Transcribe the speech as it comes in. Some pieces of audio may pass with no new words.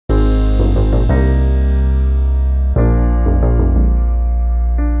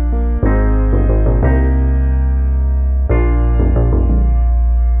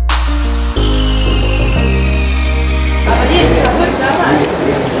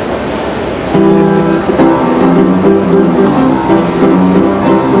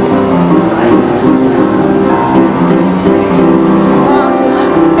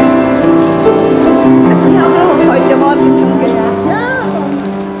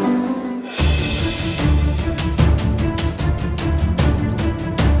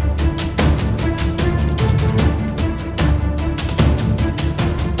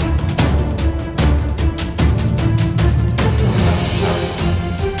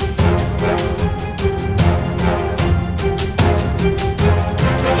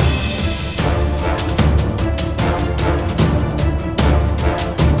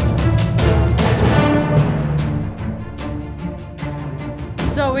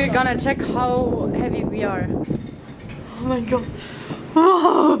we're gonna check how heavy we are. Oh mein Gott.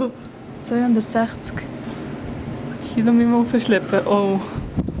 Wow. 260 Kilo müssen wir aufschleppen. Oh.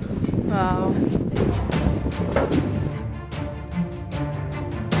 Wow.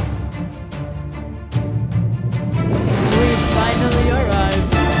 We finally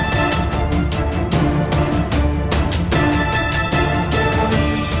arrived.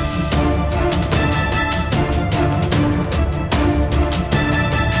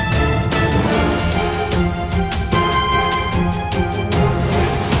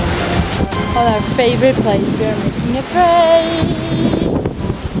 Our favorite place. We are making a parade.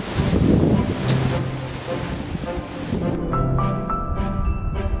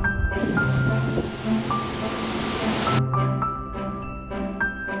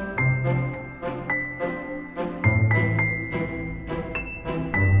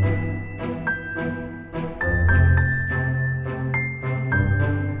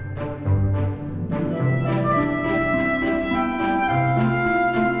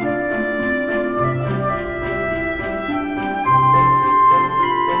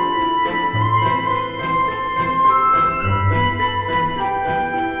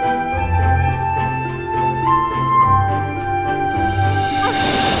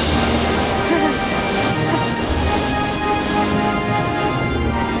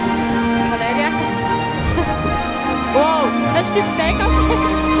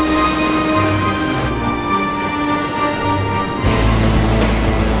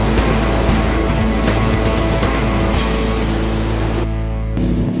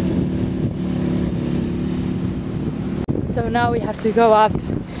 So now we have to go up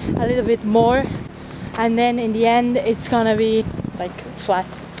a little bit more, and then in the end it's gonna be like flat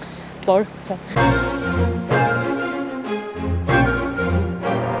floor. So.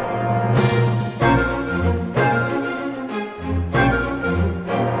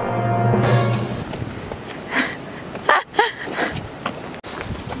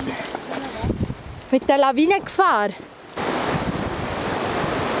 Mit der Lawinengefahr.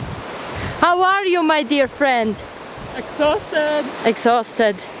 How are you, my dear friend? Exhausted.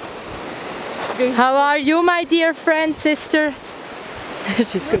 Exhausted. Okay. How are you, my dear friend, sister?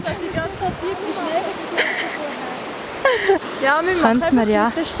 She's good. Ja, wir machen einfach mit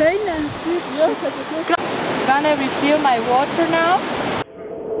den Steinen. Gonna refill my water now.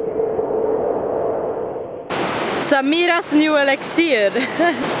 Samira's new elixir.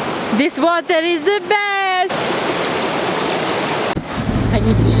 This water is the best. I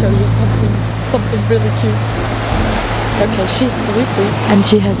need to show you something really cute. Okay, she's sleeping and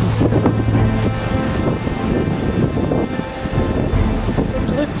she has a stone. It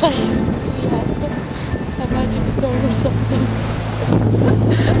looks like she has a magic stone or something.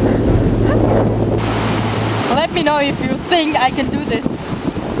 Let me know if you think I can do this.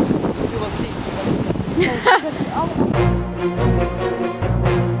 You will see.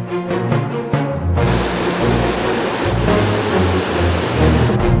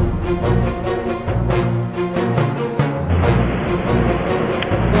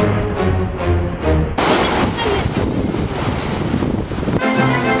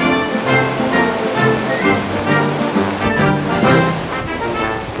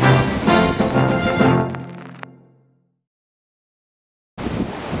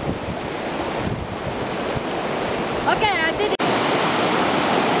 Okay, I did it.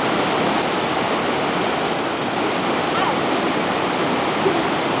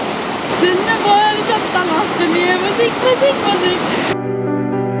 Wunderbar, ich hab da was für mir. Musik.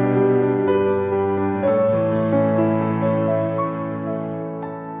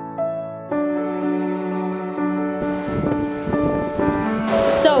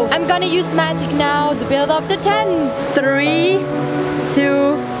 So, I'm gonna use magic now to build up the tent. 3,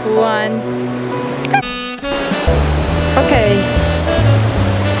 2, 1. Okay,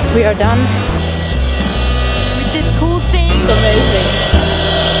 we are done with this cool thing. It's amazing.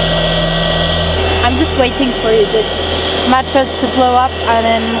 I'm just waiting for the mattress to blow up, and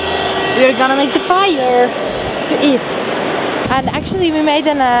then we're gonna make the fire to eat. And actually we made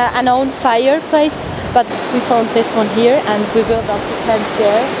an own fireplace, but we found this one here and we built up the tent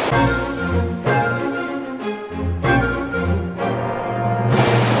there.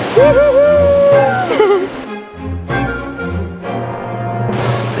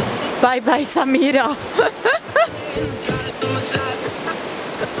 Bye bye, Samira.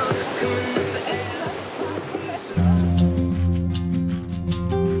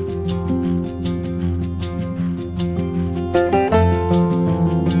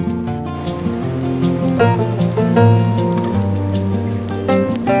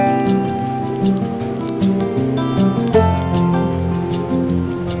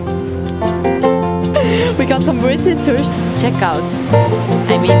 got some visitors. Check out.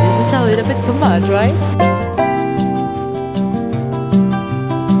 I mean, this is a little bit too much, right?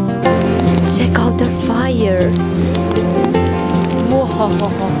 Check out the fire.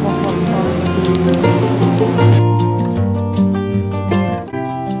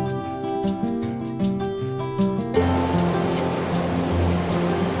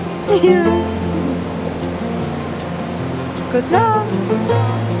 Good luck.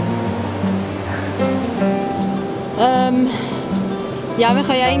 Ja, wir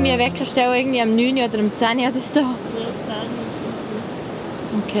können ja irgendwie Wecker stellen, irgendwie am 9 oder am 10 oder so. Ja, 10 ist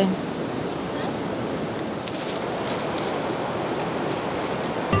es. Okay.